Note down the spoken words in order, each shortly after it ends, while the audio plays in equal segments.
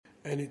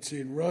and it's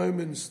in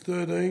Romans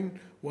 13,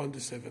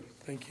 1-7.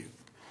 Thank you.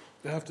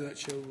 After that,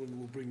 Sheldon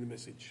will bring the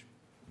message.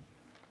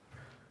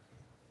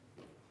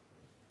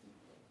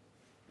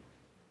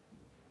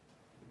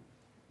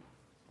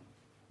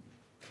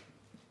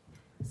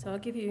 So I'll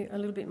give you a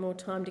little bit more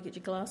time to get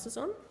your glasses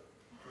on.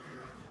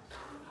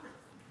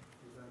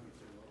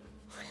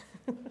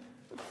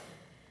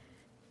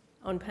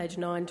 On page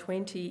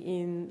 920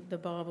 in the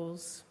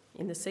Bibles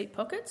in the seat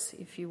pockets,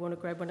 if you want to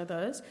grab one of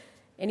those.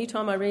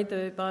 Anytime I read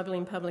the Bible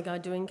in public, I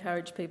do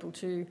encourage people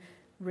to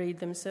read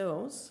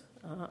themselves.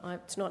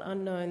 It's not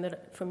unknown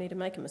that for me to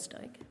make a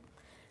mistake.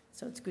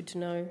 So it's good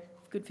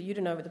for you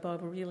to know what the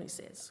Bible really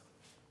says.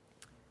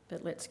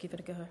 But let's give it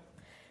a go.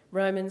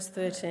 Romans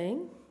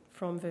 13,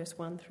 from verse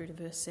 1 through to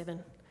verse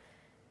 7.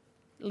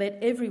 Let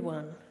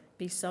everyone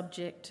be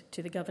subject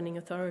to the governing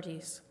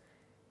authorities,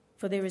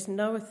 for there is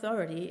no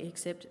authority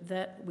except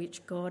that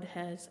which God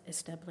has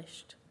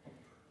established.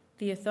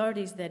 The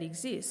authorities that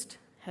exist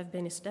have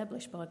been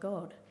established by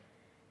God.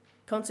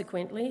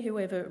 Consequently,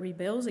 whoever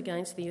rebels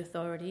against the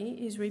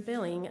authority is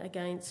rebelling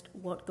against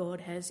what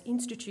God has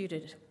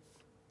instituted,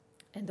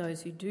 and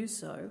those who do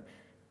so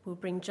will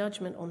bring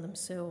judgment on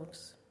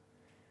themselves.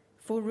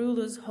 For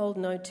rulers hold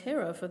no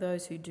terror for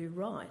those who do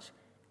right,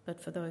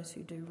 but for those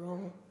who do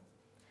wrong.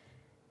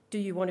 Do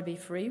you want to be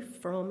free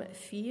from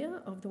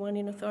fear of the one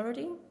in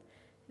authority?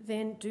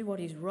 Then do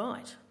what is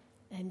right,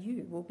 and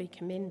you will be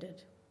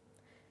commended.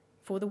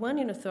 For the one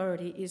in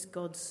authority is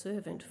God's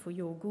servant for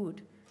your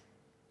good.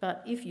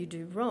 But if you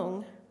do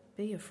wrong,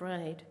 be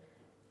afraid,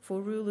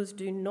 for rulers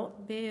do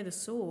not bear the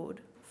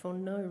sword for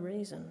no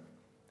reason.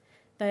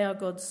 They are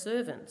God's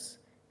servants,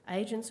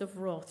 agents of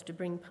wrath to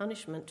bring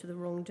punishment to the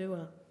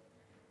wrongdoer.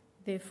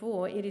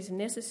 Therefore, it is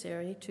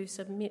necessary to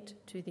submit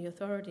to the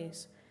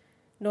authorities,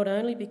 not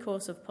only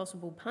because of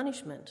possible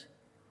punishment,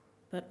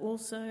 but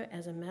also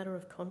as a matter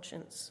of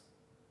conscience.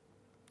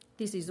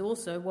 This is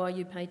also why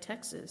you pay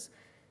taxes,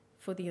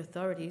 for the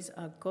authorities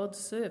are God's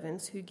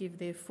servants who give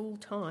their full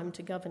time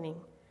to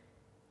governing.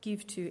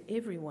 Give to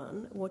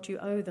everyone what you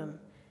owe them.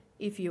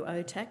 If you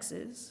owe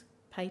taxes,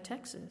 pay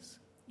taxes.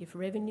 If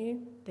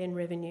revenue, then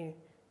revenue.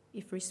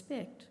 If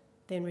respect,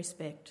 then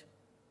respect.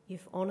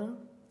 If honour,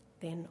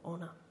 then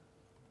honour.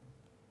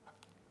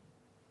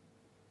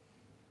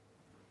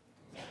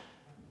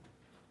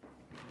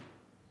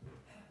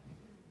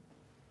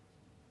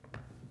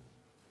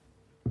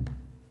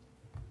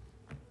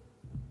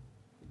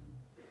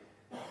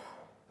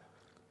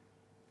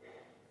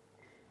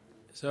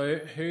 So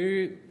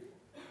who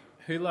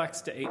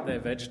likes to eat their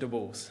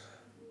vegetables?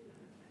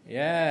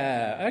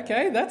 Yeah,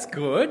 okay, that's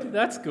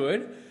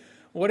good.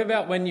 What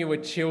about when you were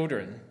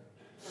children?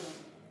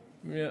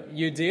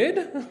 You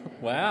did?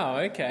 Wow,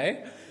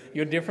 okay.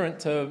 You're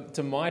different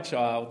to my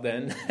child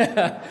then.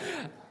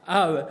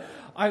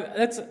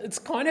 It's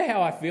kind of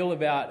how I feel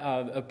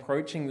about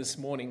approaching this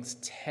morning's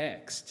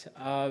text.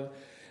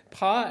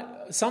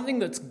 Something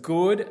that's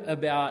good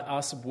about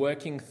us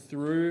working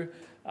through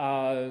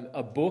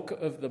a book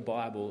of the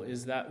Bible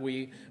is that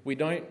we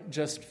don't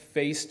just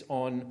feast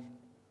on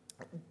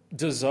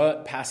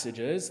dessert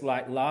passages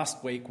like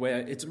last week, where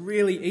it's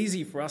really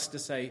easy for us to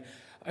say,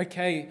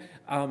 okay,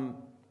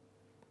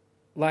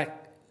 like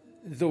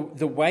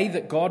the way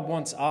that God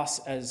wants us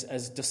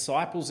as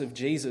disciples of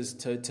Jesus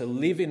to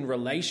live in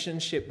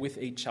relationship with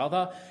each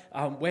other,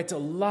 we're to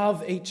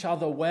love each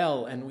other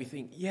well, and we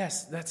think,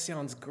 yes, that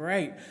sounds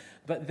great.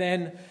 But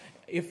then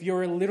if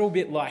you're a little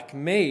bit like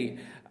me,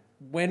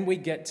 when we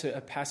get to a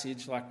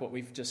passage like what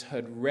we've just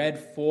heard read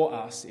for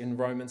us in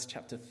Romans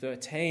chapter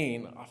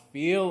 13, I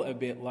feel a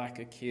bit like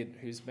a kid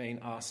who's been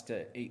asked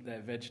to eat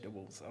their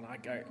vegetables. And I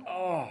go,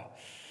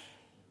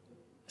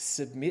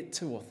 submit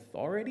to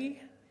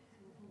authority?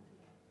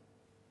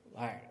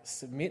 Like,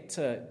 submit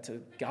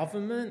to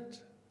government?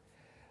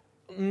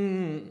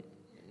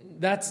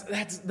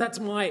 That's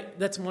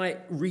my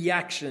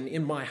reaction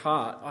in my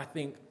heart. I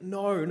think,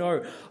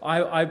 no,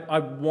 I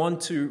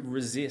want to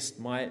resist.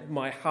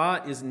 My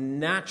heart is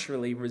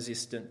naturally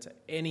resistant to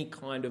any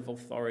kind of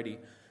authority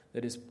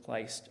that is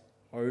placed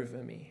over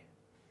me.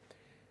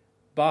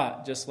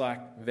 But just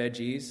like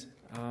veggies,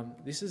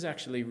 this is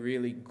actually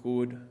really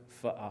good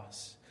for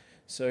us.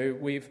 So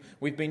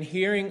we've been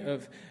hearing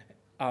of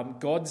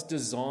God's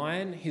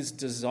design, his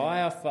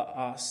desire for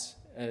us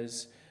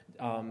as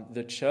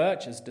the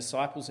church, as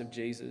disciples of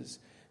Jesus,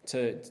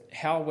 to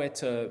how we're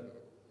to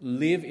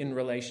live in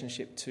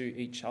relationship to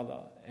each other.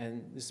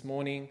 And this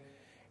morning,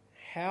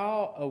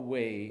 how are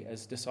we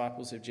as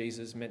disciples of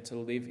Jesus meant to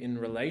live in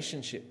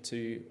relationship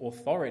to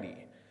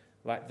authority,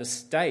 like the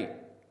state,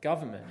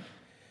 government?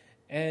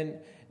 And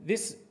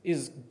this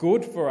is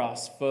good for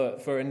us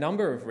for a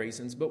number of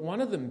reasons, but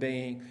one of them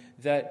being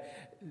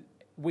that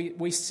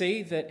we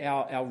see that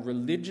our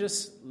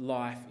religious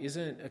life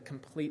isn't a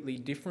completely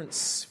different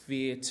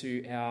sphere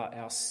to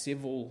our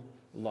civil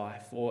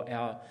life or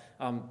our,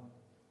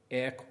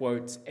 air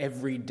quotes,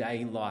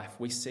 everyday life.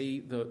 We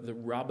see the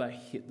rubber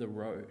hit the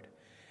road.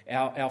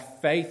 Our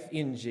faith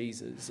in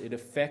Jesus, it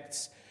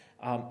affects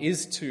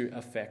is to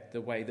affect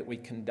the way that we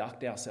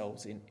conduct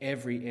ourselves in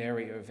every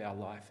area of our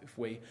life. If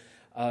we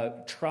are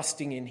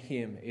trusting in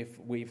Him, if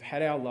we've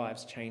had our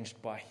lives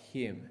changed by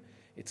Him,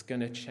 it's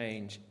going to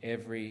change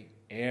every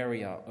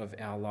area of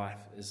our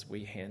life as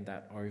we hand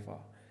that over.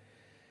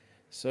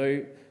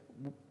 So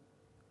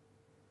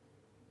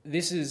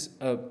this is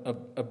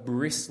a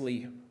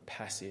bristly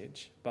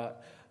passage,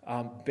 but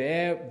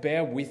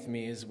bear with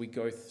me as we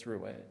go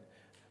through it.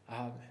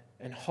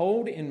 And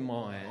hold in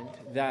mind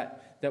that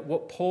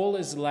what Paul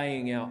is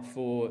laying out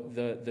for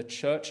the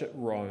church at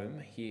Rome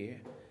here,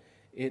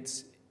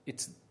 it's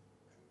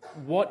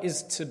what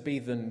is to be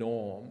the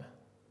norm.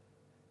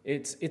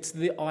 It's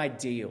the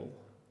ideal.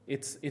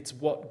 It's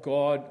what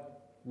God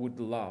would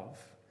love.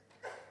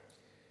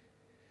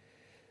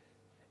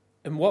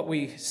 And what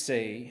we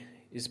see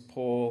is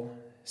Paul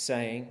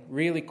saying,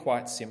 really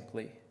quite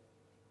simply,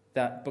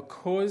 that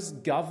because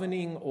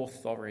governing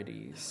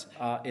authorities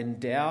are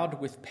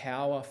endowed with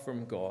power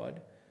from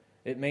God,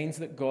 it means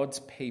that God's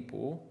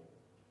people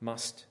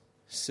must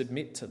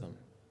submit to them.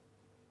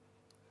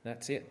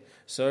 That's it.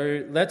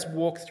 So let's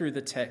walk through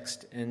the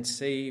text and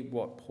see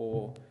what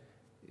Paul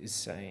is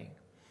saying.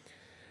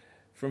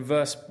 From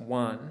verse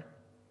 1,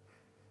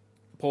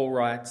 Paul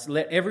writes,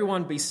 "Let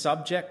everyone be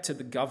subject to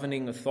the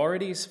governing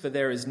authorities, for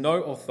there is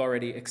no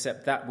authority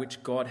except that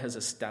which God has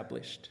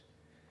established.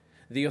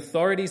 The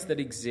authorities that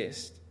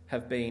exist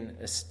have been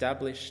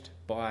established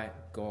by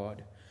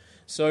God."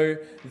 So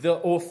the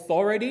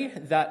authority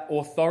that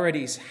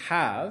authorities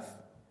have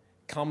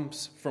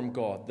comes from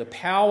God. The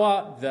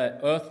power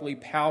that earthly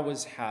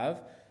powers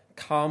have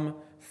come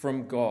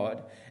from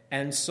God.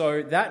 And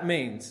so that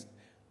means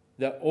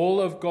that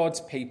all of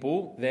God's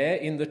people there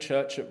in the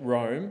church at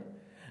Rome,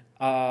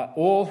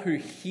 all who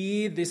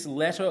hear this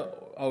letter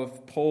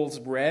of Paul's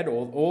read,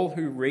 or all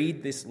who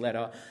read this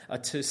letter, are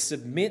to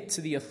submit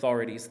to the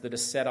authorities that are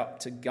set up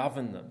to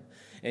govern them.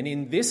 And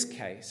in this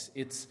case,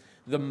 it's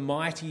the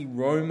mighty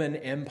Roman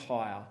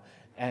Empire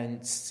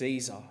and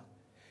Caesar.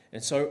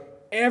 And so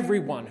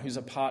everyone who's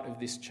a part of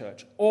this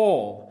church,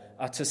 all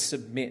are to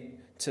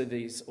submit to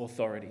these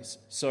authorities.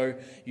 So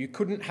you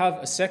couldn't have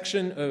a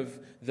section of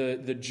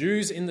the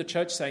Jews in the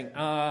church saying,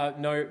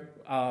 no,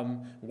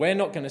 we're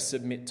not going to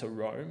submit to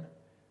Rome.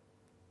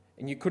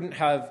 And you couldn't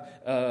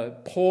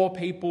have poor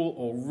people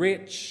or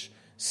rich,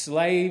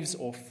 slaves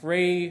or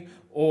free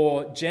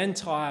or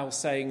Gentiles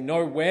saying,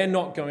 no, we're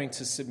not going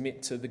to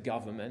submit to the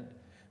government,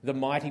 the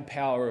mighty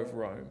power of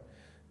Rome.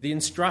 The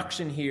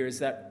instruction here is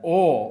that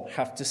all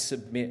have to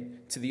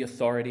submit to the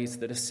authorities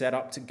that are set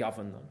up to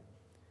govern them.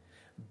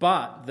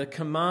 But the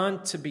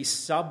command to be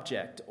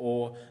subject,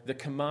 or the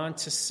command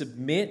to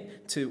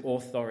submit to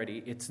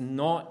authority, it's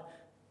not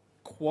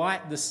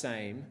quite the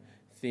same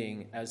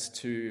thing as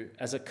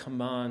a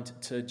command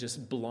to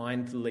just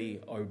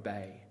blindly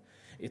obey.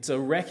 It's a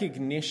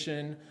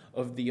recognition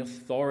of the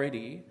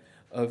authority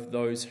of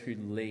those who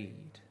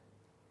lead.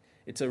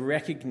 It's a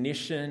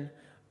recognition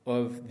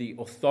of the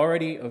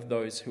authority of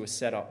those who are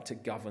set up to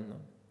govern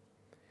them.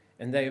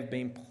 And they have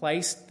been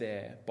placed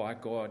there by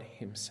God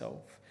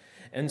Himself.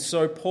 And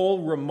so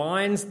Paul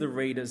reminds the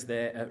readers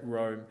there at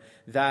Rome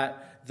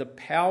that the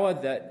power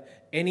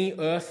that any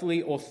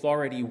earthly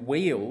authority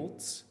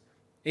wields,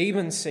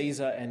 even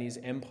Caesar and his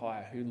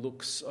empire, who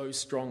looks so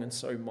strong and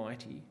so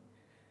mighty,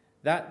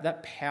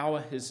 that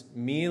power has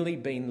merely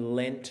been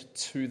lent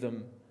to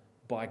them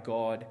by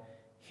God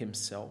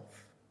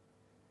Himself.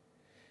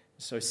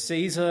 So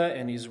Caesar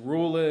and his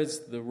rulers,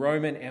 the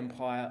Roman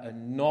Empire, are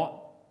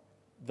not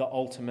the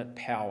ultimate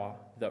power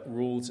that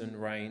rules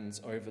and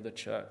reigns over the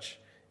church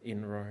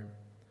in Rome.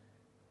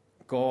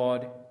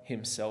 God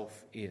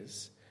Himself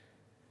is.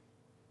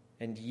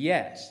 And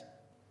yet,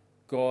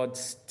 God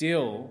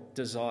still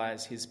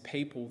desires His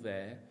people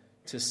there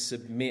to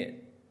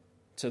submit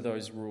to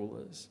those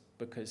rulers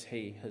because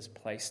He has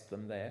placed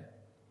them there.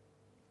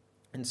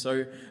 And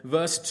so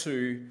verse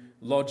 2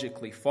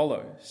 logically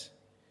follows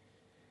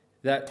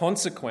that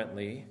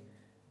consequently,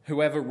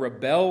 whoever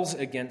rebels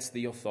against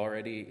the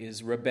authority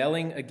is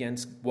rebelling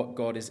against what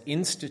God has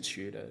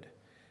instituted,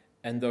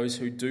 and those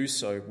who do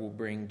so will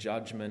bring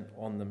judgment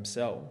on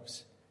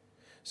themselves.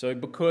 So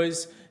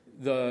because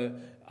the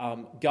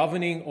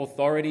governing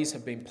authorities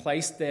have been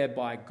placed there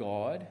by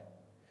God,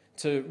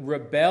 to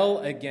rebel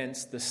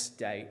against the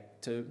state,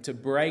 to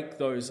break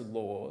those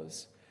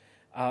laws,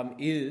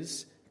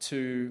 is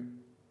to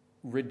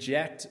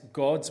reject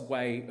God's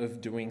way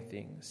of doing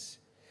things.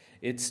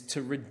 It's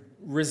to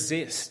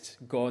resist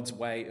God's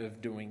way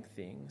of doing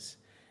things,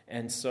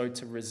 and so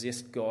to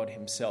resist God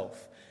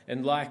Himself.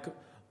 And like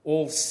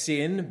all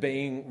sin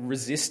being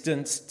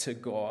resistance to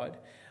God,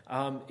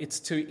 it's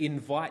to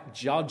invite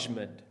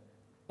judgment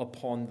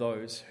upon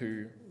those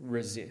who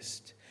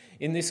resist.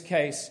 In this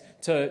case,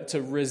 to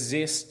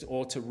resist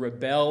or to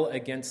rebel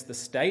against the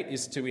state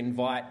is to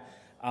invite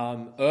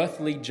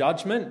earthly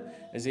judgment,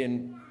 as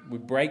in we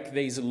break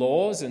these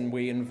laws and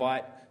we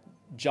invite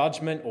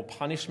judgment or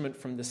punishment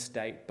from the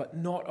state. But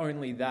not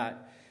only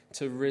that,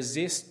 to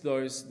resist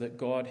those that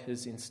God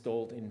has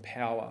installed in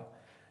power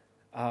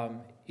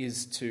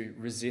is to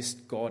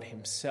resist God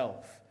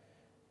himself.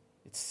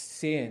 It's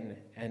sin,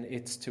 and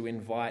it's to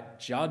invite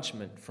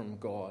judgment from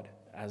God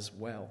as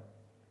well.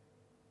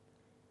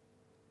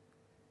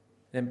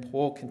 Then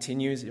Paul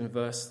continues in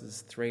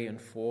verses 3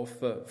 and 4,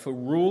 For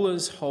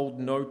rulers hold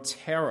no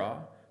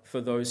terror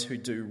for those who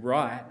do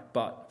right,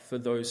 but for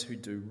those who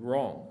do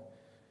wrong.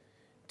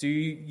 Do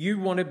you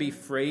want to be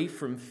free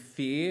from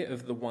fear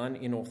of the one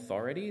in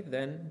authority?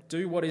 Then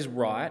do what is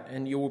right,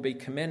 and you will be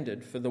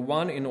commended, for the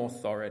one in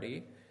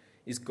authority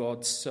is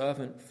God's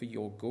servant for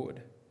your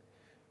good.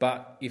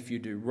 But if you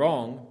do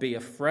wrong, be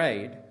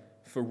afraid,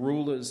 for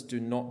rulers do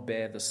not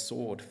bear the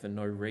sword for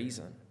no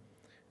reason.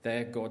 They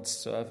are God's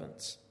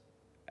servants,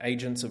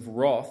 agents of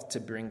wrath to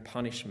bring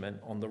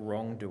punishment on the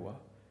wrongdoer.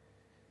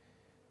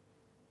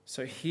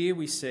 So here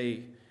we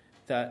see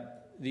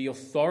that the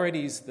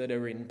authorities that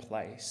are in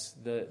place,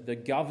 the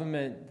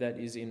government that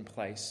is in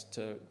place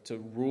to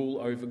rule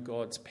over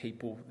God's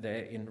people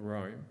there in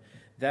Rome,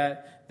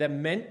 that they're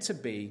meant to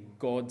be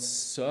God's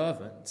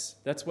servants.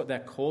 That's what they're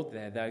called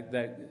there.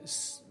 They're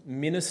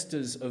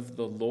ministers of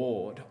the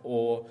Lord,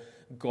 or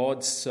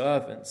God's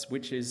servants,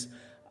 which is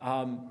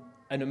an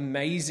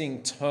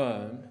amazing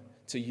term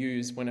to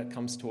use when it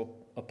comes to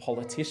a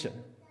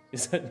politician,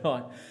 is it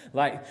not?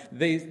 Like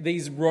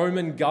these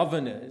Roman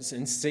governors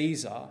and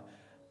Caesar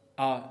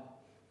are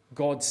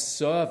God's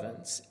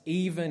servants,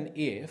 even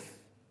if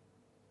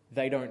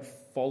they don't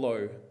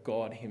follow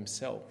God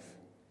himself.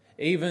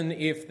 Even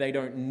if they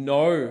don't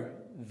know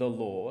the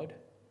Lord,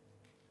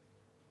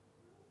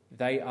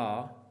 they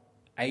are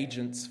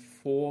agents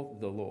for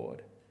the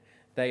Lord.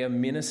 They are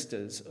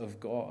ministers of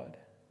God.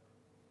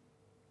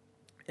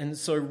 And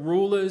so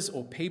rulers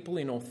or people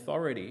in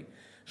authority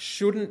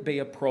shouldn't be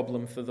a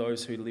problem for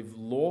those who live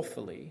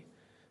lawfully,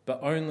 but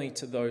only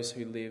to those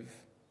who live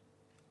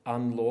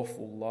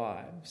unlawful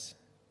lives.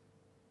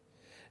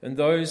 And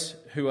those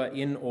who are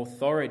in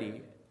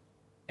authority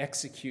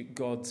execute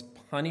God's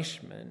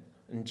punishment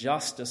and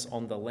justice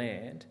on the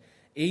land,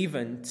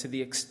 even to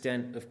the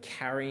extent of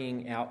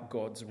carrying out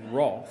God's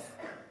wrath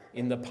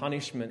in the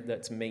punishment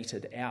that's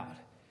meted out.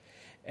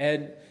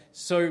 And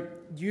so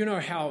you know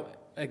how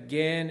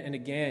again and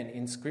again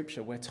in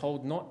Scripture we're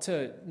told not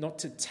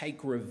to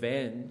take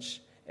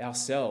revenge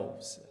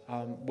ourselves.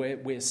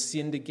 We're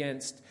sinned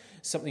against,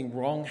 something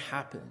wrong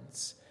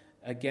happens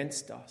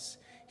against us.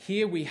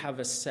 Here we have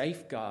a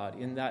safeguard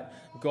in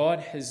that God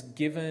has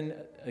given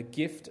a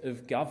gift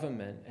of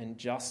government and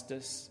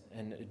justice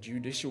and a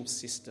judicial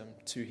system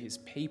to his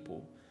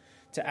people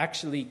to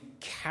actually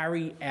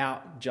carry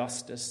out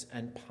justice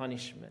and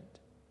punishment.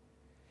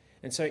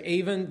 And so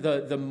even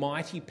the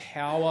mighty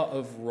power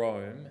of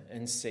Rome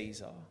and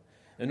Caesar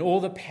and all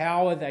the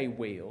power they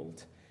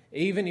wield,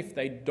 even if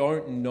they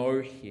don't know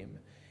him,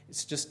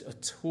 it's just a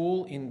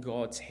tool in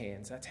God's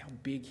hands. That's how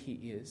big he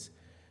is,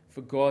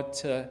 for God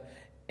to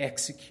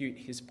execute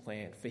his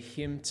plan, for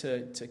him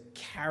to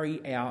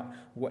carry out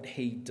what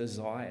he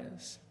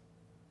desires.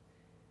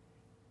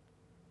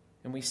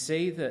 And we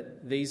see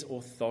that these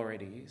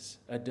authorities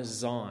are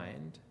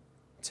designed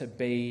to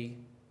be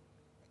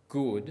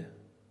good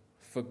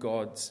for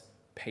God's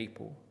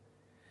people.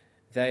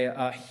 They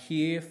are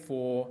here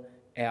for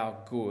our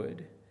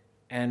good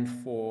and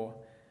for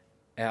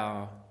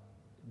our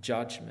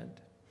judgment.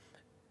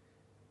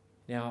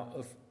 Now,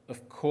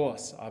 of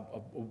course, I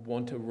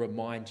want to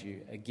remind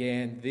you,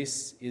 again,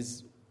 this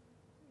is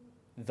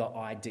the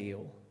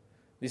ideal.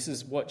 This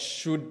is what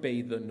should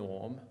be the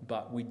norm,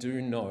 but we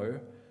do know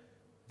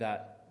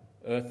that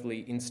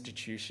earthly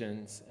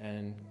institutions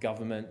and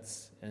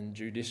governments and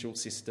judicial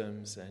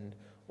systems and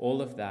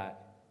all of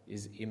that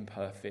is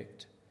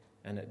imperfect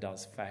and it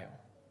does fail.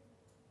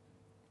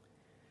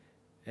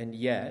 And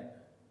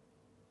yet,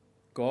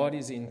 God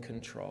is in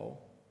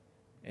control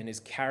and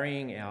is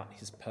carrying out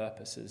his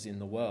purposes in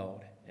the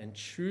world, and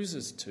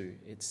chooses to,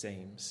 it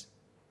seems,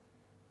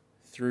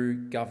 through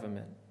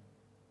government,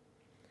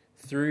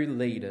 through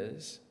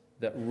leaders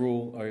that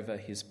rule over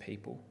his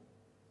people.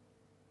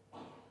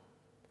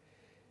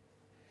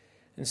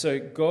 And so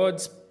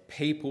God's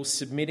people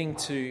submitting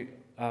to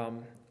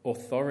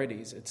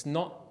authorities, it's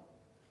not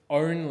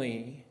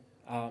only,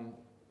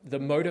 the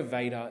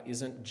motivator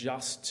isn't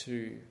just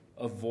to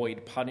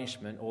avoid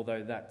punishment,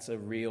 although that's a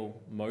real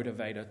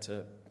motivator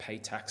to pay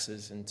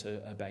taxes and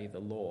to obey the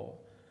law.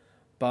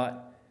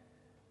 But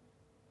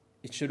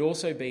it should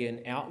also be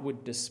an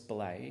outward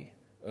display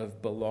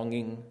of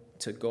belonging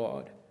to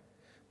God.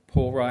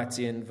 Paul writes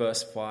in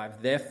verse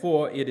 5,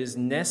 "Therefore it is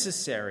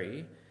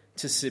necessary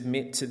to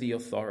submit to the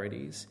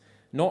authorities,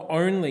 not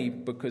only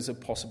because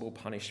of possible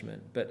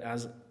punishment, but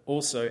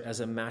also as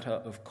a matter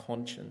of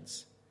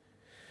conscience."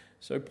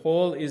 So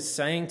Paul is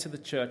saying to the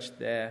church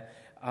there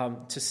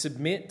to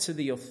submit to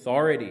the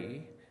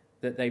authority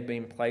that they've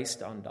been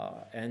placed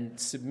under and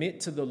submit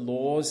to the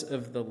laws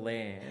of the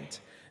land,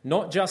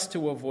 not just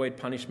to avoid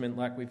punishment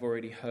like we've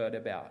already heard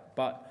about,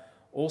 but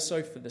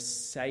also for the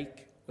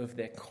sake of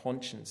their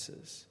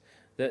consciences,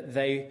 that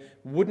they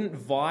wouldn't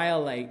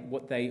violate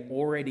what they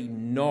already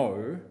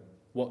know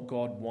what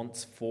God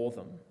wants for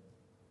them.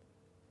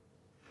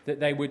 that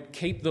they would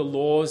keep the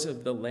laws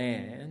of the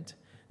land,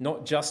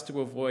 not just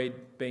to avoid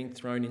being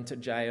thrown into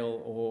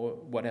jail or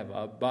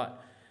whatever,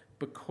 but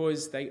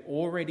because they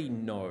already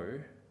know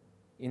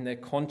in their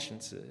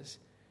consciences,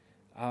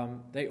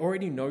 they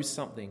already know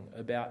something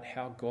about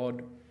how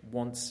God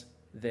wants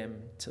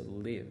them to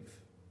live.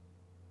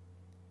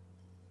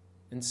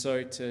 And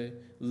so to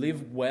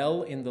live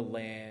well in the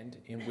land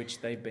in which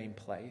they've been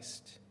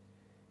placed,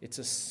 it's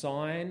a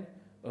sign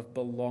of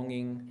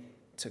belonging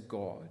to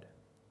God.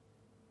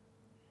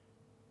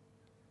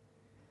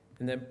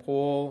 And then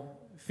Paul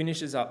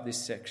finishes up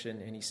this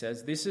section and he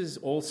says, "This is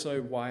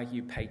also why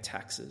you pay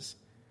taxes.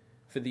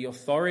 For the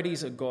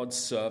authorities are God's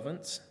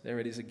servants," there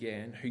it is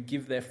again, "who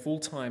give their full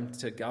time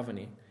to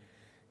governing.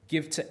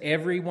 Give to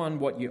everyone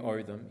what you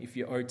owe them. If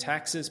you owe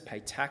taxes, pay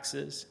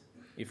taxes.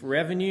 If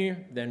revenue,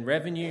 then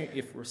revenue.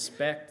 If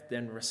respect,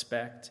 then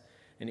respect.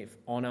 And if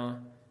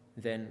honour,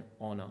 then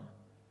honour."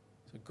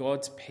 So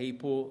God's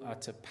people are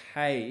to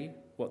pay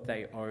what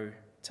they owe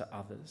to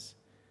others.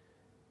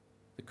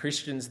 The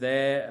Christians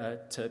there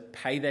are to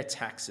pay their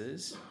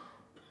taxes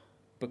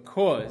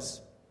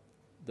because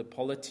the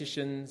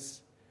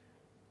politicians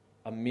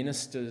are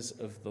ministers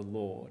of the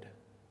Lord,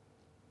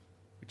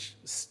 which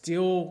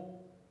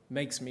still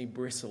makes me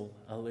bristle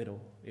a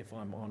little, if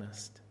I'm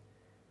honest.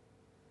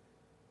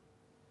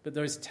 But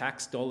those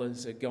tax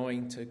dollars are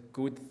going to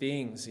good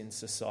things in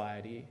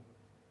society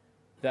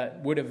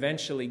that would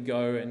eventually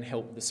go and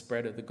help the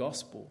spread of the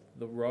gospel,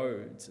 the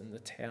roads and the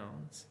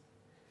towns.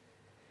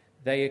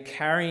 They are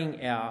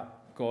carrying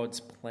out God's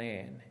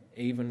plan,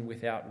 even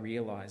without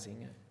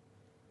realizing it.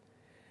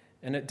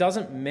 And it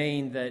doesn't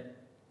mean that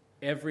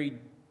every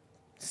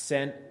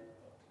cent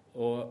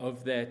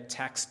of their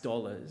tax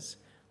dollars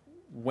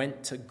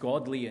went to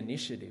godly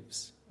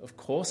initiatives. Of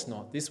course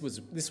not. This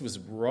was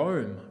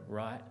Rome,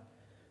 right?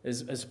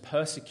 As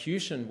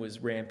persecution was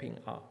ramping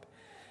up.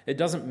 It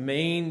doesn't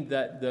mean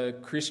that the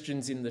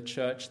Christians in the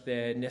church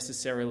there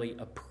necessarily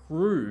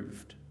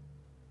approved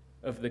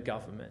of the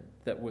government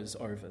that was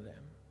over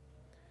them.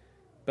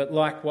 But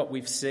like what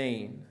we've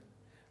seen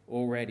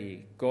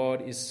already,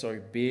 God is so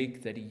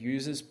big that he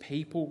uses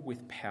people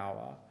with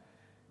power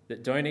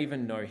that don't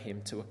even know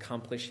him to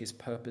accomplish his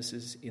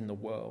purposes in the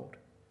world.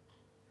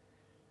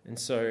 And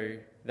so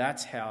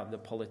that's how the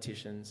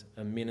politicians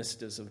are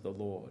ministers of the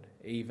Lord,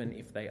 even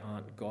if they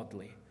aren't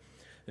godly.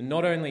 And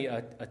not only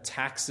are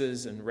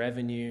taxes and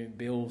revenue,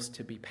 bills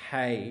to be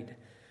paid,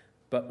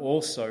 but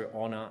also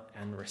honour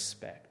and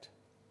respect.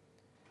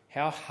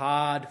 How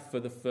hard for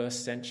the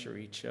first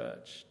century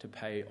church to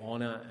pay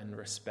honour and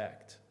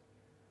respect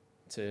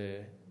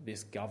to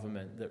this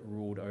government that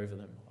ruled over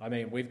them. I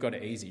mean, we've got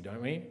it easy,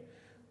 don't we?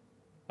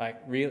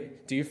 Like, really,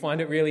 do you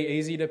find it really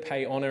easy to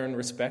pay honour and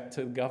respect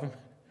to the government?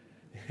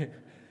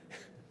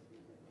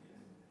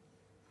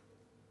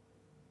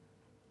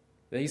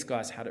 These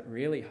guys had it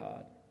really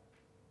hard.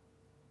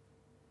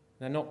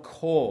 They're not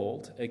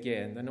called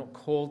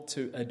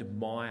to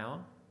admire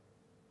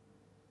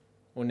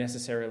or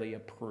necessarily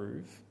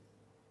approve,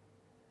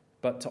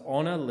 but to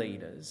honour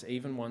leaders,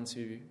 even ones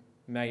who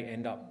may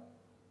end up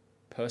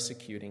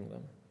persecuting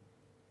them.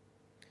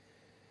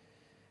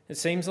 It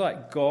seems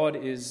like God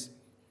is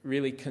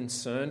really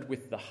concerned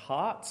with the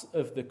hearts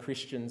of the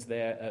Christians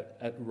there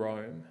at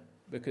Rome,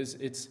 because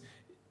it's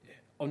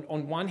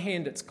on one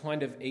hand it's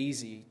kind of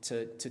easy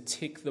to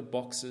tick the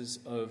boxes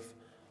of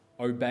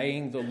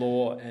obeying the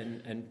law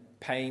and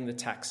paying the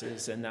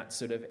taxes and that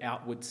sort of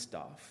outward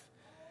stuff.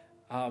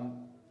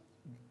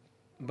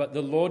 But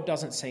the Lord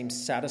doesn't seem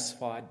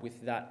satisfied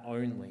with that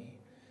only,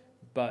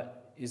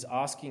 but is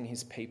asking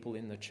his people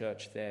in the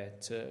church there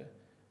to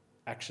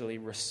actually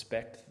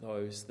respect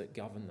those that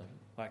govern them.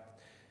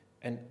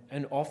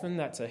 And often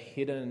that's a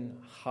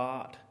hidden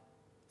heart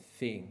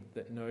thing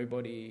that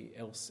nobody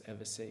else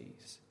ever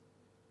sees.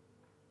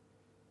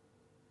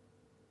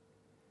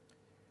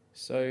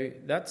 So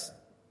that's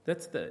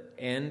the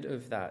end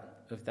of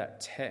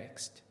that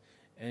text.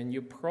 And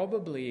you're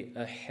probably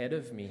ahead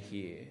of me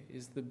here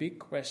is the big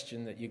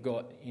question that you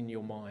got in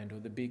your mind, or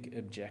the big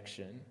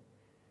objection.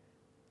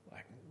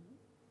 Like,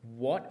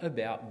 what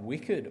about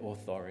wicked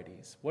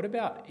authorities? What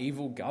about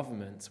evil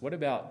governments? What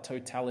about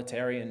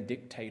totalitarian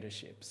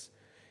dictatorships?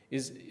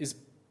 Is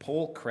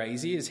Paul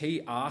crazy? Is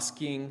he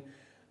asking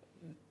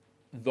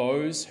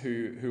those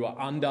who are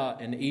under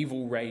an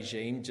evil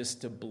regime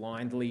just to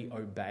blindly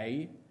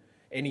obey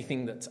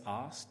anything that's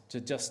asked,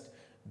 to just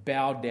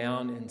bow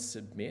down and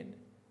submit?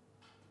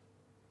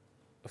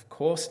 Of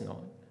course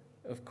not.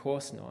 Of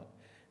course not.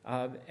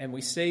 And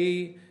we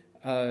see,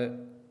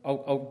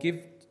 I'll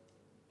give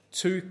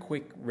two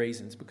quick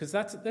reasons, because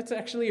that's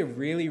actually a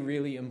really,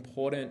 really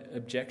important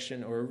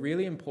objection, or a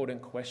really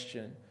important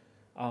question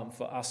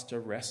for us to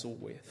wrestle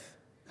with.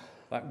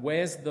 Like,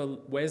 where's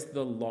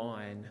the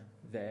line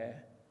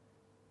there?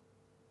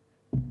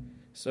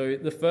 So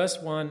the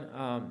first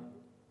one,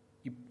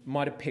 you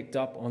might have picked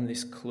up on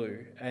this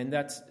clue, and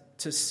that's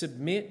to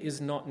submit is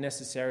not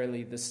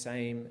necessarily the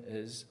same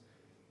as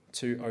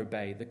to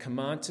obey. The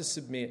command to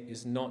submit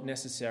is not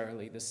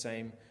necessarily the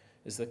same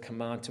as the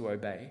command to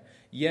obey.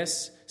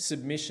 Yes,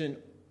 submission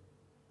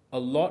a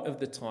lot of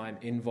the time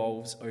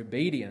involves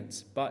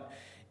obedience, but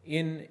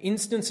in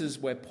instances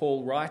where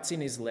Paul writes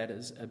in his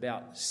letters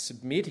about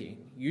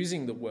submitting,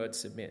 using the word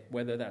submit,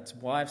 whether that's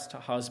wives to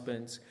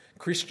husbands,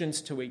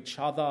 Christians to each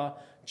other,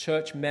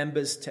 church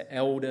members to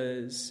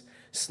elders,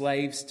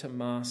 slaves to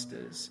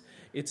masters,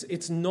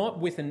 it's not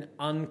with an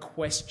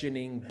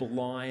unquestioning,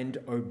 blind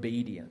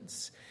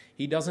obedience.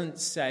 He doesn't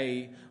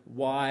say,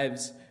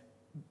 wives,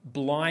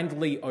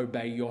 blindly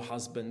obey your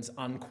husbands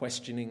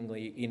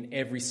unquestioningly in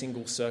every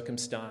single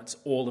circumstance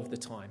all of the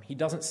time. He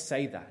doesn't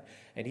say that.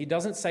 And he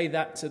doesn't say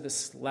that to the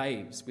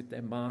slaves with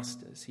their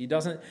masters. He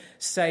doesn't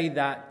say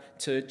that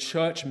to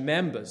church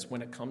members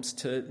when it comes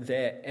to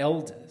their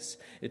elders.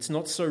 It's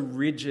not so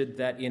rigid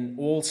that in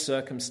all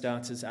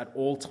circumstances, at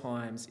all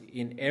times,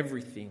 in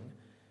everything,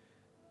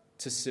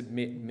 to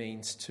submit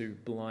means to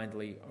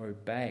blindly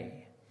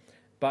obey.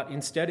 But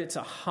instead, it's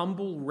a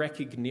humble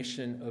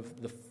recognition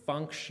of the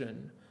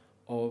function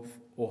of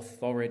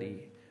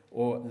authority,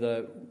 or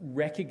the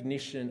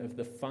recognition of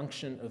the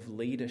function of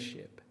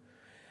leadership.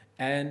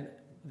 And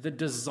the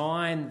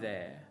design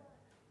there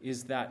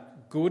is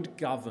that good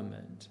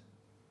government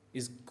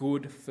is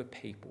good for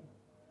people.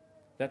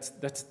 That's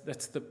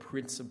the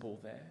principle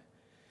there.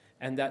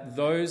 And that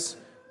those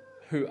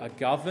who are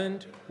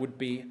governed would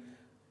be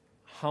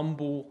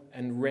humble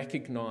and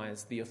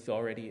recognize the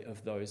authority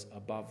of those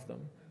above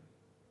them.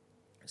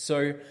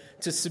 So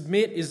to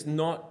submit is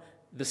not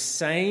the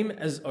same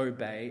as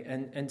obey.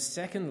 And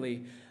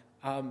secondly,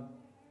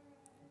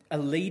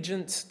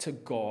 allegiance to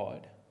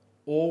God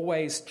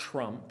always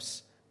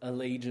trumps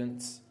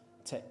allegiance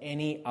to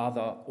any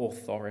other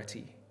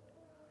authority.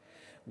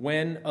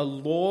 When a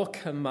law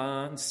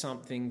commands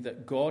something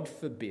that God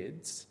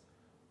forbids,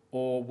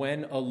 or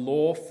when a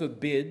law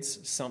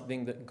forbids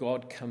something that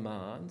God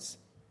commands,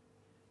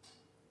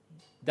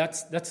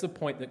 that's the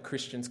point that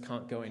Christians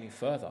can't go any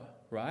further,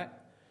 right?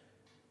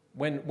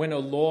 When a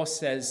law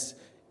says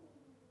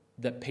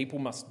that people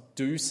must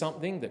do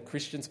something, that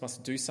Christians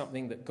must do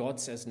something that God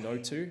says no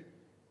to,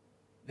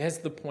 there's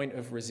the point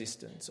of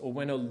resistance. Or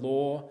when a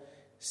law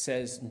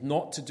says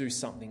not to do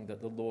something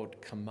that the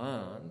Lord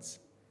commands,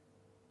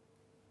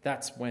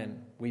 that's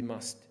when we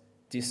must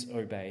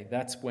disobey.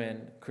 That's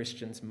when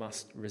Christians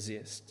must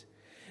resist.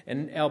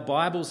 And our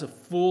Bibles are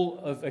full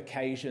of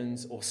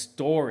occasions or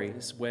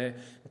stories where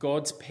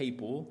God's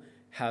people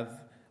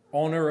have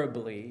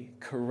honorably,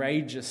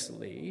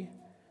 courageously,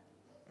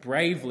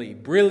 bravely,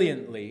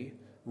 brilliantly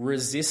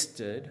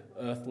resisted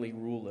earthly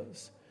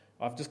rulers.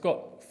 I've just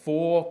got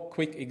 4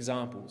 quick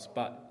examples,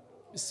 but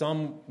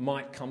some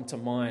might come to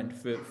mind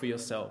for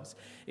yourselves.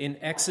 In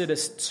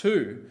Exodus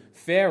 2,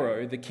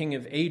 Pharaoh, the king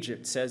of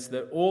Egypt, says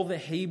that all the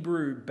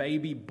Hebrew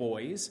baby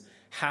boys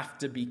have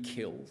to be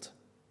killed.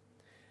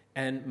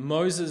 And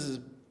Moses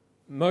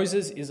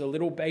is a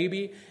little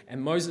baby,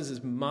 and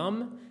Moses'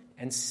 mum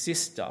and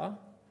sister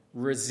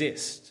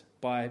resist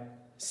by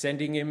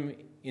sending him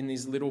in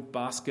this little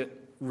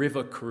basket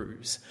river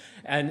cruise.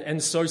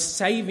 And so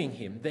saving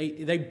him,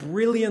 they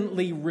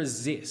brilliantly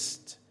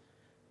resist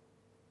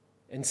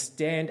and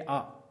stand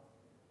up,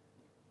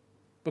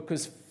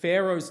 because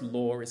Pharaoh's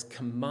law is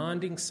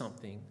commanding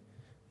something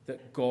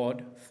that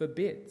God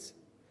forbids.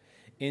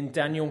 In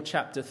Daniel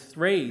chapter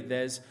 3,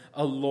 there's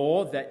a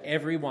law that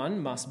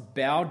everyone must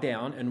bow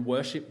down and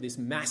worship this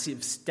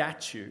massive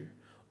statue,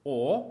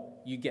 or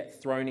you get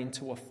thrown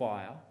into a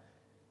fire.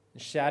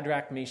 And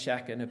Shadrach,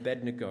 Meshach, and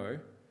Abednego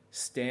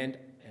stand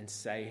and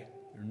say,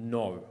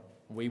 no,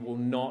 we will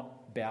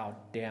not bow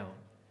down.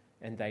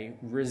 And they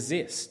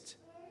resist.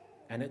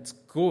 And it's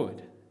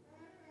good,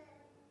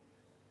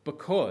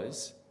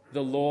 because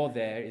the law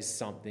there is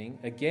something,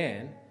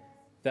 again,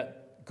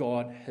 that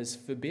God has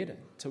forbidden,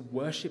 to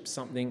worship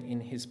something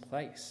in his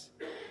place.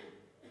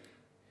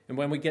 And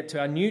when we get to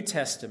our New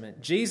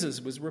Testament,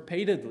 Jesus was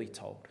repeatedly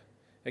told,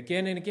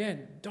 again and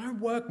again, don't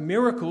work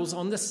miracles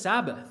on the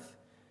Sabbath.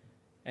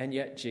 And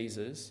yet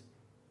Jesus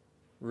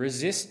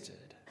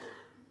resisted,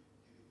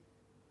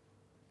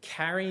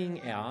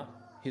 carrying out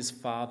his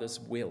Father's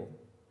will.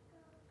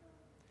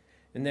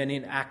 And then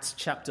in Acts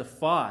chapter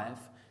 5,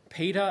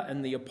 Peter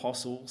and the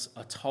apostles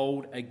are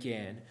told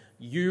again,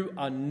 you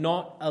are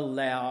not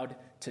allowed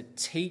to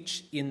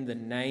teach in the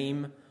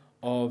name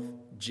of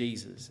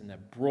Jesus. And they're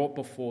brought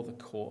before the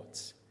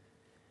courts.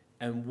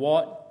 And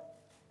what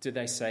do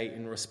they say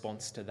in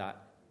response to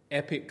that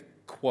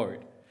epic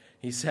quote?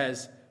 He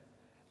says,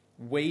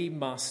 we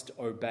must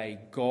obey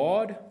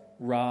God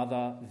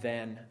rather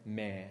than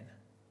man.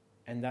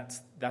 And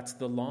that's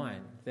the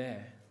line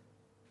there.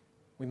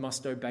 We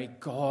must obey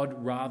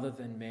God rather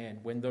than man.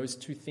 When those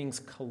two things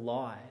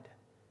collide,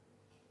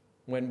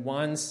 when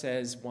one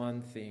says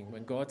one thing,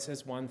 when God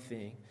says one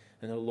thing,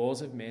 and the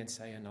laws of man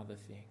say another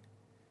thing,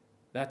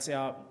 that's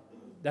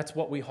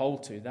what we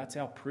hold to. That's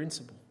our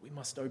principle. We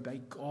must obey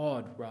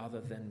God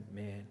rather than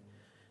man.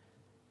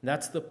 And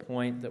that's the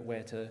point that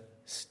we're to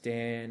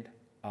stand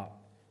up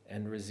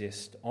and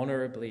resist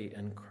honorably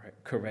and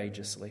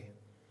courageously.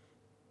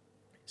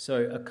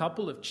 So a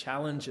couple of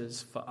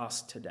challenges for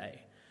us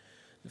today.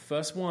 The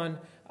first one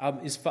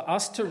is for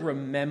us to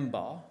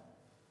remember,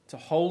 to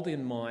hold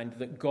in mind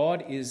that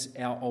God is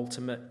our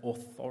ultimate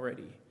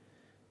authority,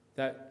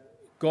 that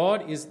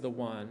God is the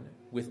one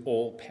with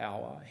all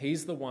power.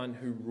 He's the one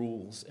who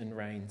rules and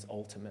reigns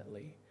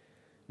ultimately,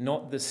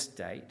 not the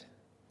state.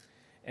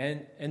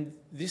 And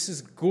this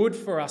is good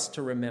for us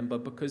to remember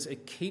because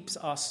it keeps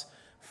us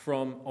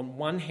from, on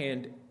one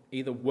hand,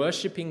 either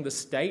worshipping the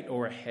state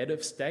or a head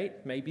of state,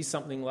 maybe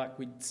something like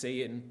we'd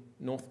see in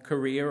North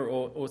Korea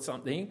or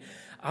something.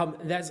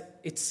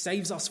 It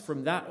saves us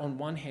from that on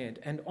one hand.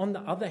 And on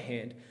the other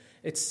hand,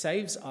 it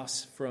saves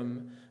us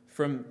from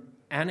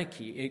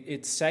anarchy.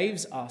 It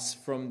saves us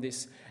from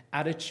this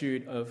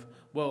attitude of,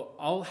 well,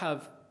 I'll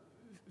have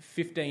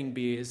 15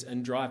 beers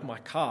and drive my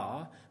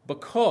car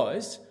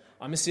because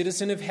I'm a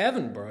citizen of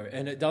heaven, bro,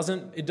 and it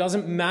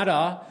doesn't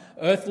matter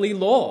earthly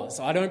laws.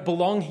 I don't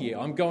belong here.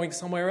 I'm going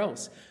somewhere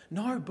else.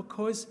 No,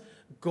 because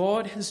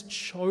God has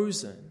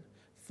chosen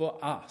for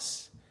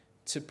us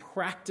to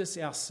practice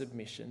our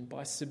submission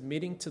by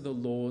submitting to the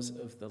laws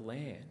of the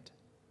land.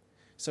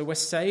 So we're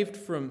saved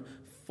from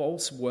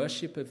false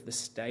worship of the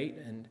state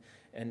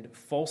and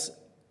false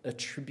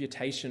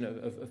attribution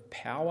of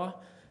power,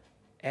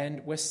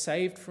 and we're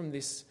saved from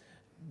this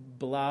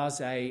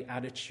blasé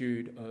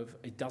attitude of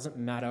it doesn't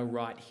matter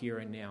right here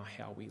and now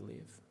how we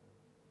live.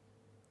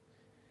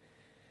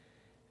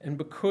 And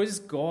because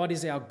God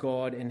is our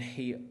God and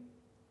He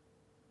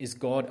is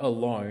God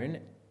alone,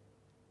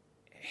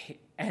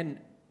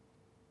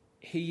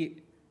 He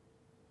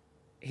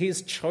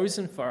has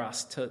chosen for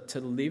us to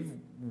live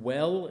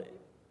well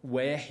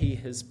where He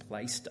has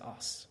placed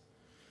us.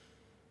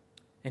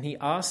 And He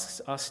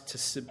asks us to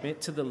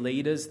submit to the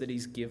leaders that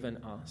He's given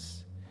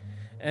us.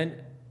 And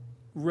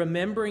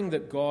remembering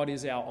that God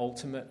is our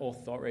ultimate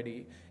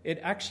authority, it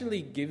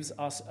actually gives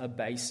us a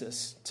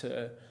basis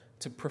to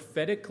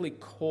prophetically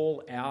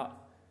call out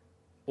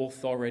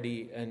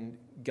authority and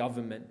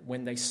government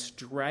when they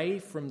stray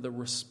from the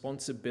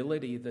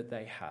responsibility that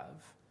they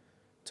have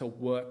to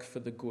work for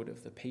the good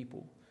of the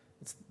people.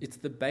 It's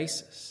the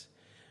basis.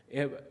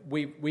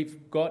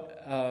 We've got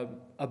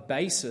a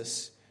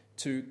basis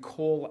to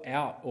call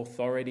out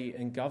authority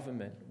and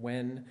government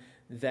when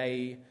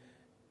they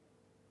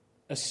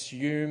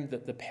assume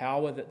that the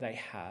power that they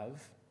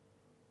have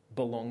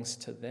belongs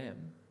to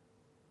them.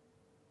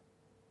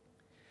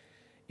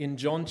 In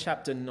John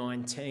chapter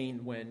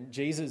 19, when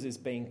Jesus is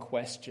being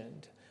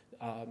questioned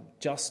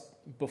just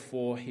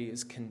before he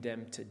is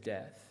condemned to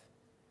death,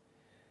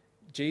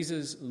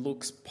 Jesus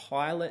looks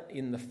Pilate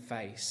in the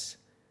face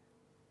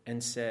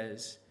and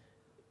says,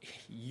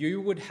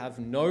 "You would have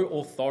no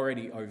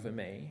authority over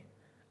me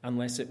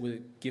unless it were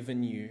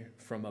given you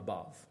from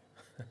above."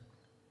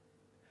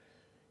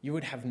 You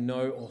would have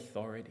no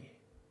authority.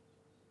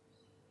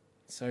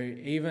 So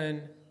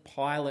even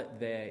Pilate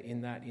there in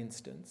that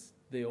instance,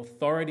 the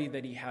authority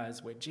that he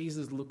has, where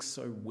Jesus looks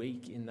so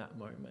weak in that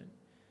moment,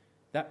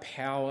 that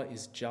power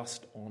is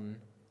just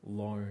on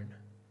loan.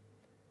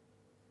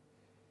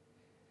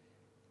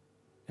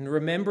 And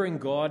remembering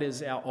God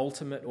as our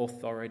ultimate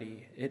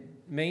authority,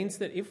 it means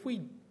that if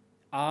we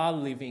are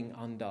living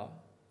under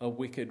a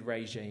wicked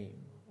regime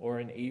or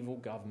an evil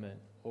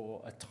government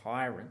or a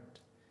tyrant,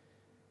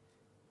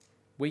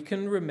 we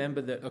can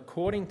remember that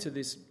according to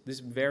this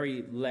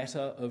very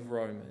letter of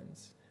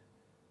Romans,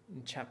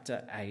 in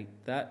chapter 8,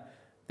 that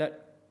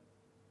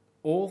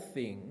all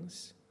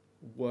things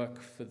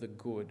work for the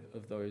good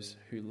of those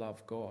who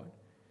love God.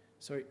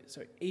 So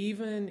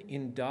even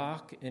in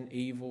dark and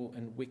evil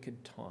and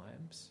wicked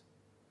times,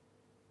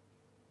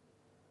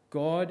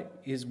 God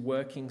is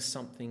working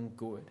something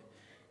good,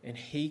 and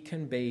He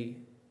can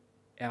be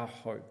our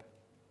hope.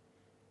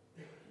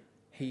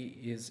 He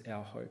is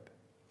our hope.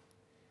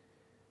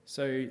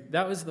 So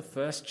that was the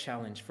first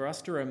challenge, for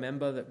us to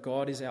remember that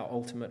God is our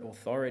ultimate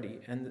authority.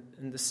 And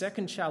the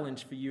second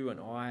challenge for you and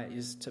I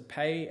is to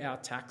pay our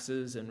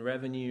taxes and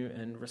revenue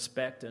and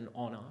respect and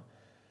honour,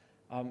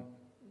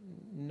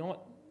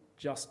 not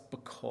just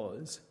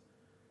because,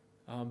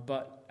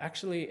 but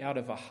actually out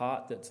of a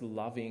heart that's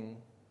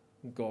loving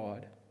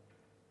God.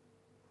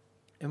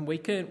 And we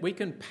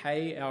can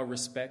pay our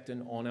respect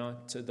and honour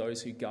to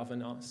those who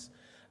govern us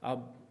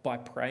by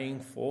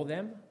praying for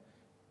them.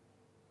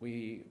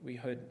 We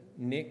heard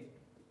Nick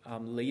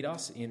lead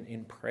us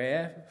in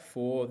prayer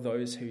for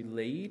those who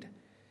lead.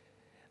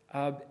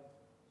 And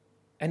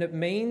it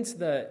means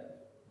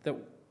that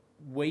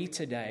we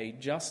today,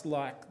 just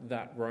like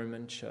that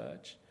Roman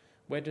church,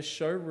 we're to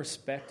show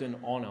respect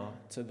and honour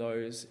to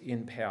those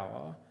in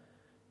power,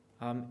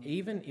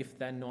 even if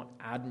they're not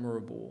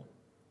admirable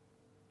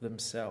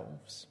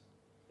themselves.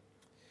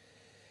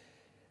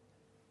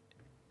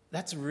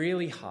 That's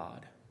really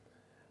hard,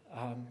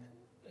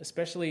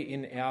 especially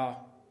in our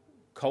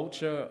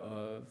culture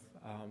of,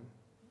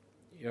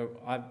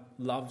 I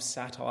love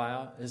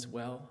satire as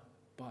well,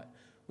 but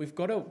we've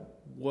got to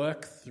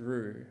work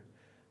through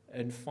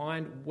and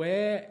find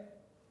where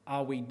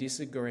are we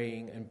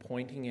disagreeing and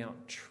pointing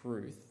out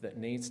truth that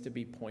needs to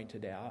be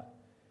pointed out,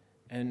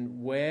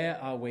 and where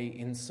are we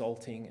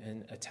insulting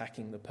and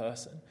attacking the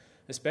person.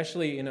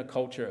 especially in a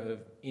culture of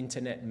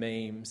internet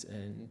memes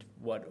and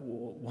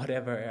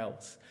whatever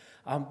else,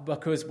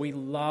 because we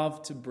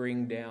love to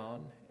bring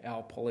down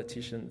our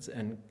politicians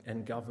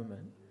and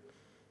government.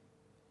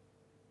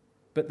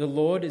 But the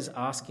Lord is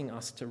asking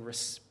us to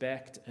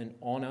respect and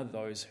honour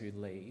those who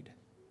lead,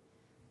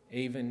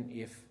 even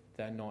if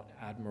they're not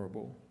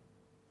admirable.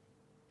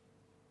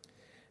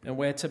 And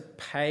we're to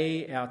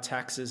pay our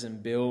taxes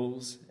and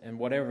bills and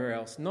whatever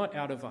else, not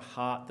out of a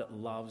heart that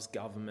loves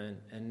government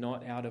and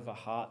not out of a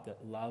heart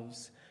that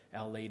loves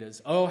our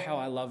leaders. Oh, how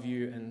I love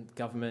you and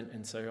government,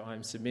 and so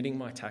I'm submitting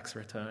my tax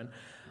return.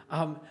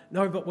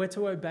 No, but we're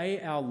to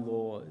obey our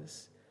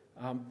laws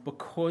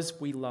because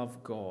we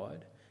love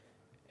God.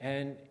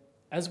 And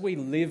as we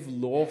live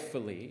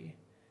lawfully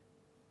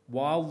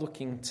while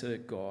looking to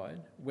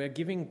God, we're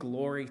giving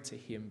glory to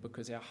Him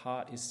because our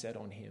heart is set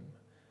on Him.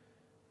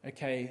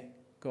 Okay,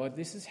 God,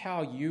 this is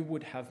how you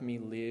would have me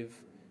live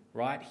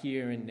right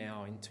here and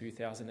now in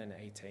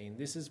 2018.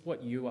 This is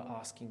what you are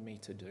asking me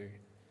to do.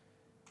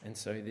 And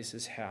so this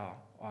is how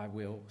I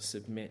will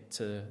submit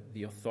to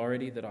the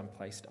authority that I'm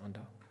placed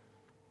under.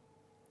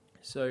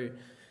 So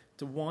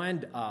to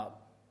wind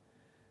up,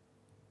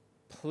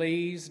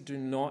 please do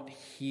not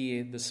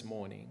hear this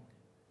morning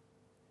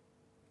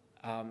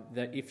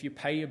that if you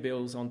pay your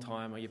bills on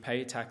time or you pay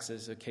your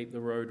taxes or keep the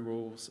road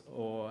rules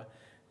or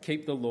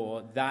keep the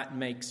law, that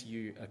makes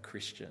you a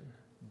Christian.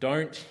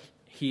 Don't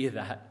hear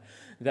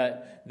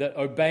that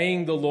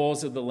obeying the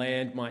laws of the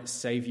land might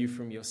save you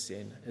from your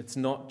sin. It's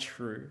not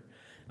true.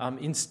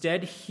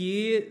 Instead,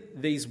 hear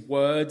these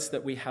words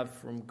that we have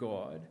from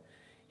God.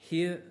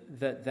 Hear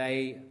that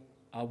they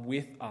are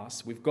with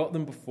us. We've got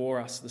them before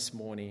us this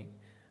morning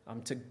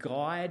to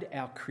guide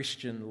our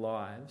Christian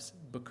lives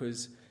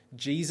because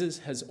Jesus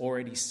has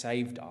already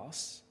saved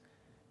us,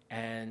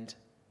 and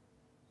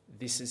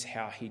this is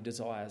how He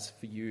desires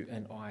for you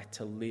and I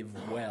to live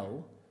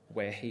well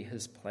where He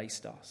has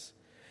placed us.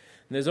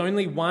 And there's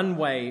only one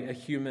way a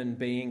human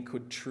being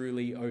could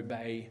truly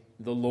obey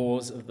the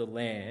laws of the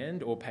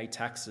land or pay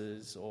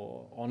taxes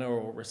or honour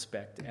or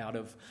respect out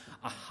of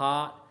a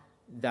heart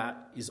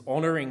that is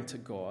honouring to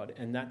God,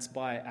 and that's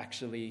by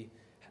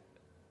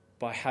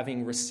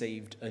having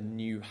received a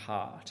new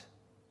heart,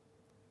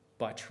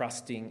 by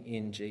trusting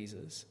in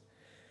Jesus.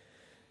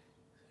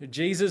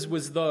 Jesus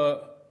was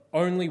the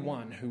only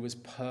one who was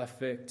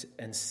perfect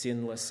and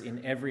sinless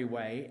in every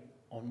way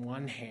on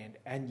one hand,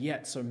 and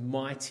yet so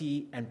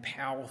mighty and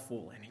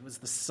powerful, and He was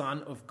the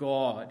Son of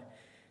God,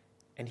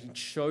 and He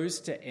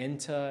chose to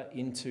enter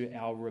into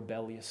our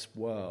rebellious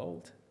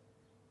world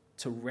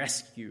to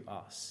rescue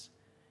us,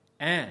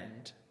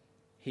 and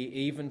He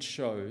even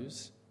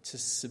chose to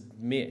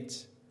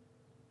submit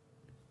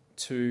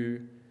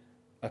to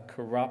a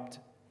corrupt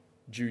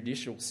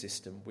judicial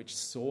system which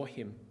saw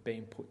Him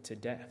being put to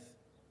death.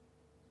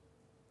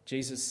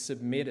 Jesus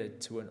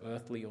submitted to an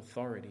earthly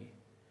authority.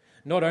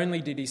 Not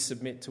only did He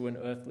submit to an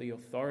earthly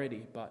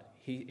authority, but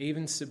He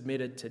even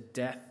submitted to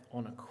death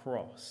on a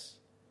cross,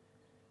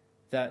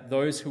 that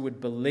those who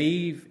would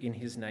believe in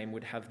His name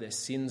would have their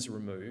sins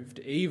removed,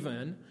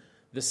 even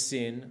the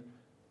sin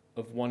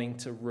of wanting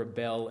to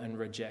rebel and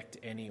reject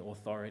any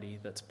authority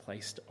that's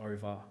placed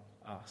over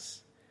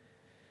us.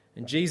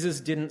 And Jesus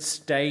didn't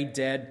stay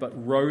dead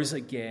but rose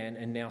again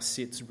and now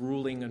sits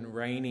ruling and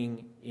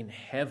reigning in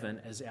heaven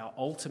as our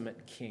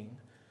ultimate King,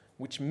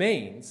 which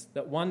means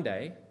that one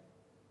day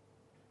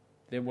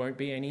there won't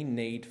be any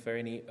need for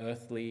any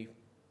earthly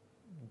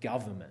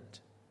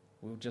government.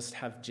 We'll just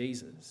have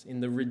Jesus.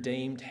 In the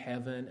redeemed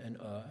heaven and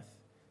earth,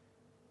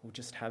 we'll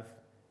just have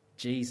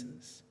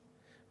Jesus.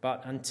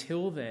 But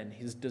until then,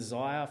 His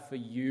desire for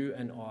you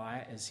and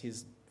I as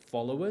His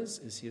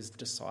followers, as His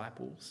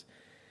disciples,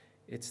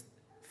 it's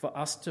for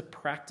us to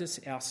practice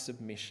our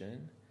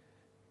submission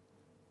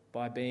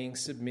by being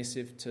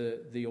submissive to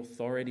the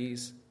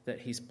authorities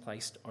that He's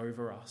placed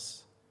over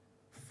us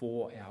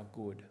for our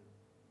good.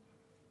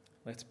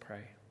 Let's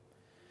pray.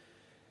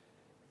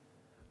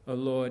 Oh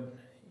Lord,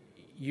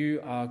 you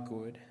are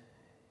good.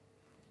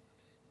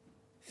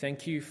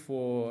 Thank you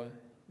for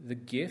the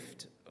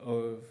gift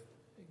of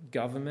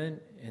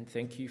government, and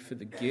thank you for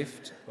the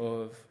gift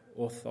of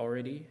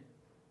authority.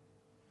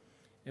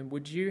 And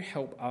would you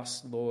help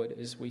us, Lord,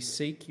 as we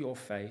seek your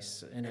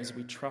face and as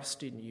we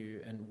trust in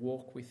you and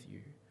walk with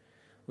you?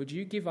 Would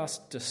you give us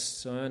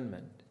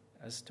discernment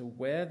as to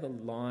where the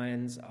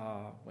lines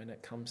are when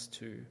it comes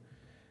to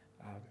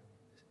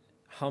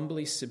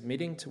humbly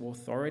submitting to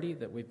authority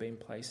that we've been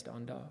placed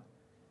under,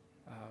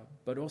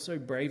 but also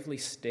bravely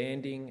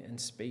standing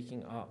and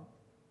speaking up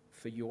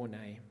for your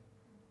name?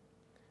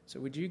 So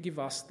would you give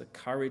us the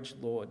courage,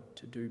 Lord,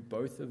 to do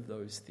both of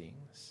those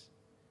things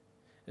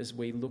as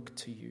we look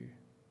to you?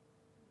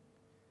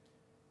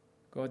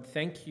 God,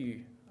 thank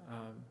you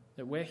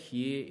that we're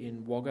here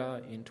in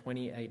Wagga in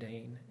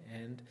 2018,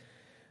 and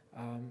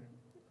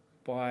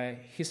by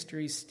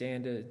history's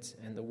standards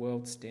and the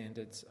world's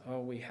standards,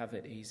 we have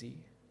it easy.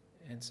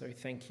 And so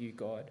thank you,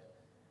 God,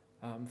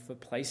 for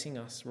placing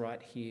us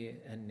right here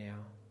and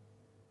now.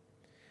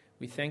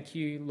 We thank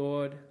you,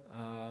 Lord,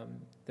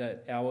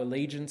 that our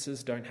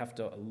allegiances don't have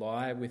to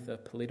lie with a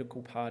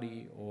political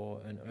party or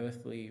an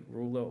earthly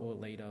ruler or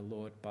leader,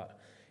 Lord, but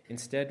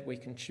instead we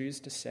can choose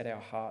to set our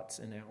hearts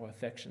and our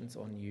affections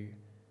on you.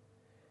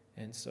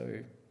 And so,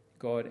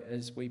 God,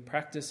 as we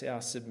practice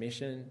our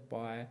submission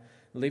by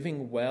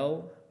living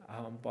well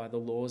by the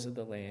laws of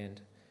the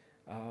land,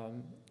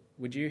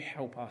 would you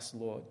help us,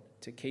 Lord,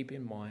 to keep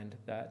in mind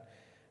that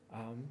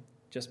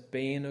just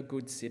being a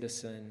good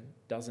citizen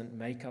doesn't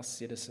make us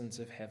citizens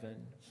of heaven,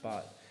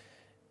 but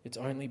it's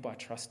only by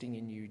trusting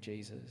in you,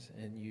 Jesus,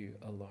 and you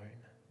alone.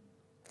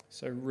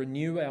 So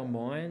renew our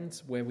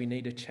minds where we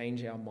need to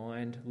change our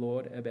mind,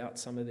 Lord, about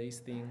some of these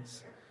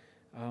things.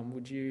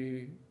 Would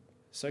you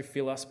so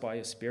fill us by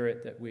your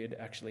Spirit that we'd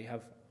actually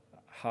have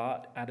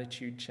heart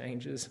attitude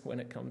changes when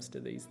it comes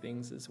to these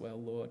things as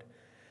well, Lord.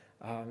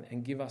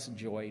 And give us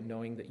joy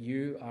knowing that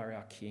you are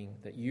our King,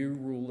 that you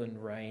rule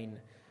and reign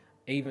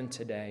even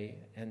today,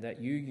 and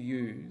that you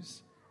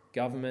use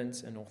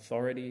governments and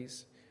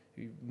authorities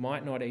who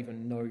might not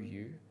even know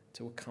you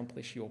to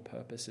accomplish your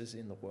purposes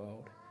in the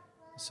world.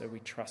 So we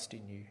trust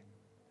in you.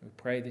 We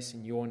pray this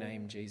in your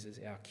name, Jesus,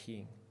 our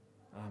King.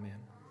 Amen.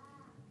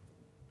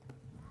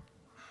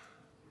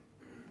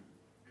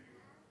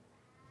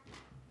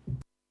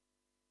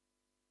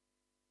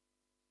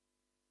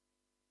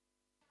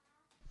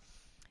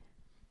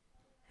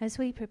 As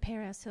we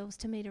prepare ourselves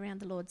to meet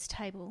around the Lord's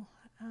table,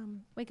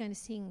 we're going to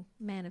sing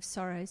Man of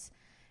Sorrows.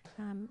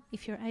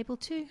 If you're able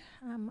to,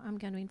 I'm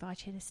going to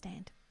invite you to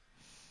stand.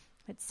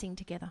 Let's sing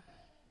together.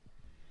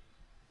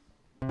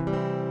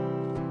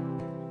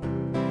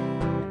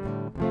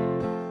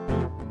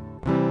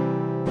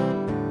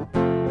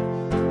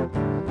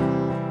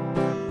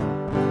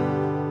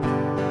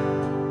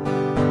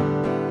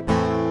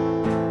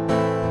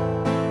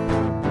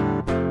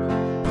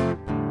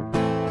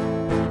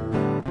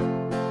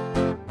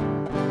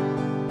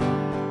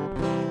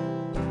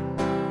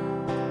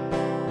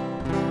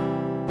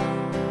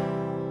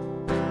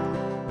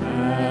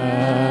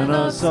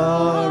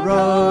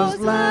 Sorrows,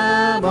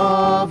 Lamb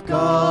of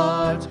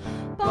God,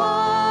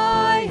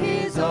 by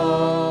his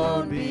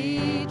own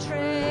betrayed,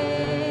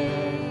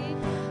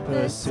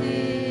 the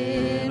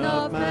sin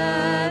of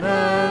man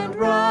and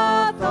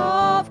wrath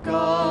of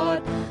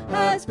God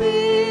has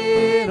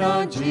been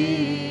on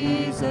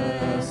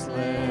Jesus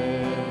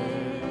laid.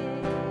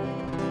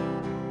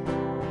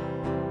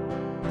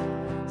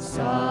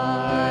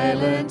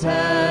 Silent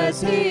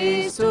as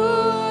he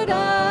stood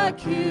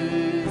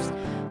accused,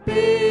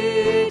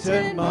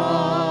 beaten,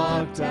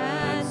 mocked,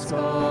 and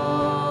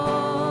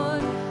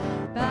scorned,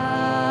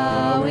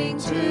 bowing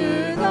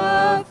to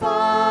the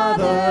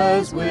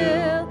Father's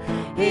will,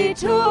 he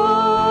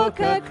took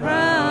a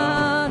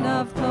crown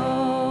of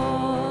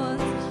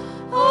thorns.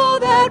 Oh,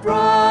 that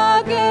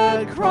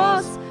rugged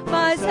cross,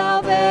 my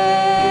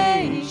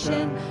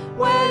salvation,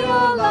 where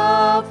your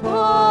love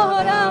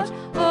poured out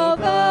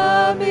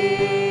over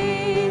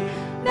me.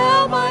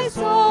 Now my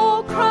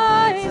soul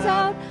cries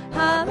out,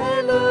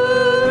 hallelujah,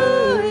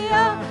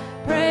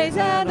 praise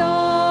and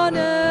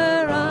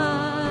honor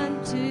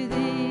unto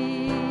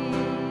thee.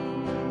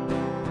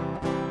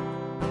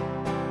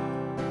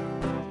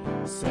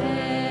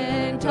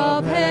 Sent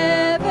of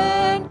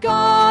heaven,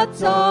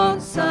 God's own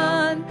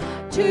Son,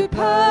 to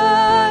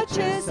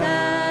purchase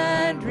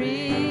and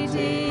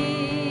redeem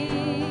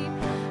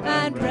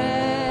and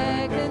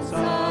reconcile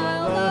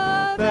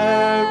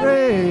the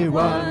very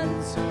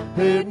ones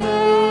who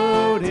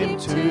nailed him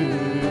to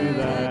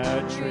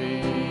that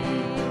tree.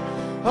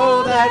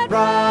 Oh, that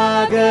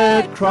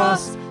rugged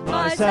cross,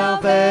 my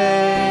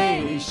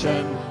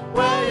salvation,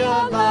 where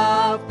your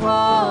love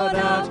poured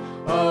out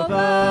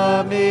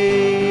over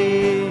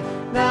me.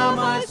 Now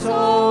my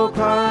soul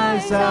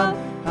cries out,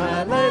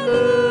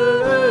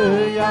 hallelujah,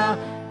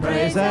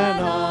 praise and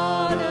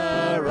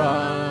honor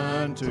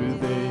unto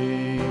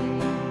thee.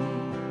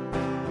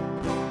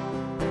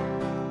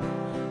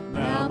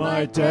 Now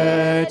my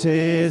debt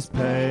is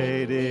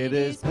paid, it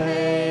is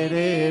paid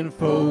in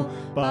full,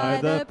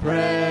 by the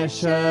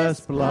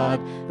precious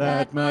blood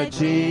that my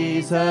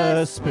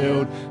Jesus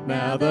spilled.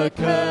 Now the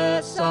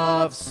curse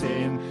of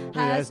sin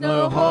has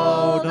no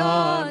hold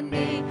on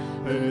me.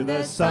 Who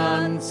the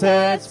Son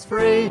sets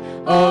free,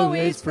 oh,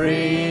 is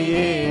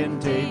free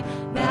indeed.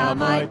 Now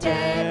my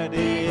debt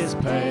is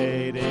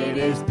paid, it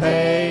is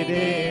paid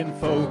in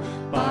full,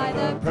 by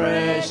the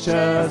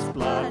precious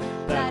blood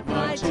that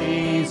my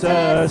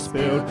Jesus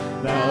spilled.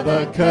 Now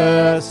the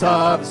curse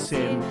of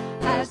sin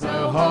has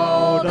no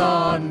hold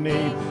on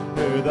me.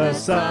 Who the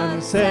Son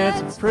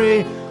sets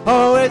free,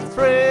 oh, it's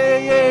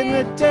free in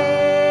the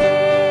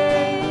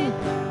day.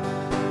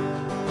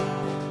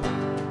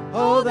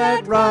 Oh,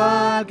 that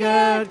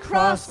rugged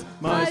cross,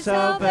 my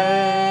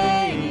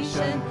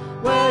salvation,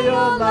 where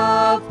your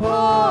love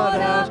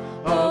poured out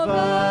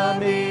over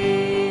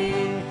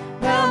me.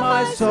 Now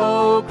my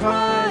soul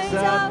cries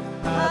out,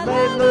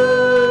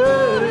 hallelujah,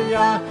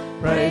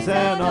 praise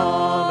and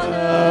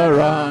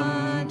honor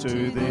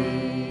unto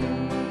thee.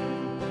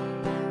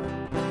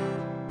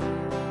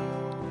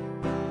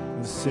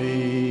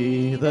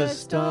 See, the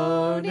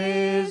stone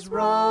is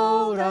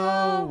rolled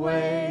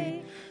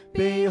away.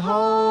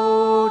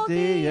 Behold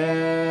the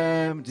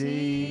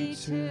empty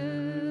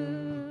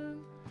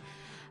tomb.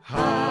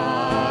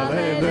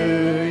 Hallelujah,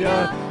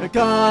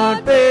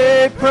 God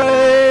be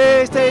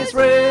praised, He's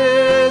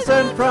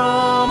risen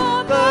from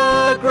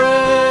the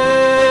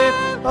grave.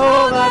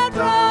 Oh, that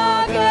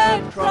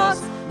rugged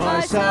cross, my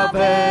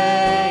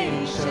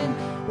salvation,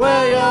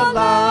 where your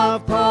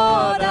love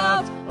poured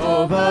out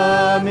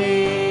over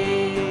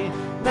me.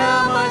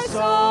 Now my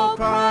soul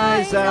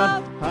cries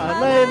out,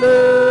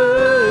 hallelujah,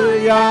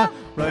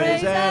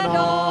 praise and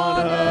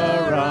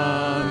honor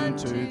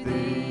unto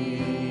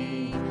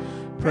thee.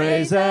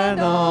 Praise and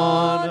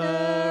honor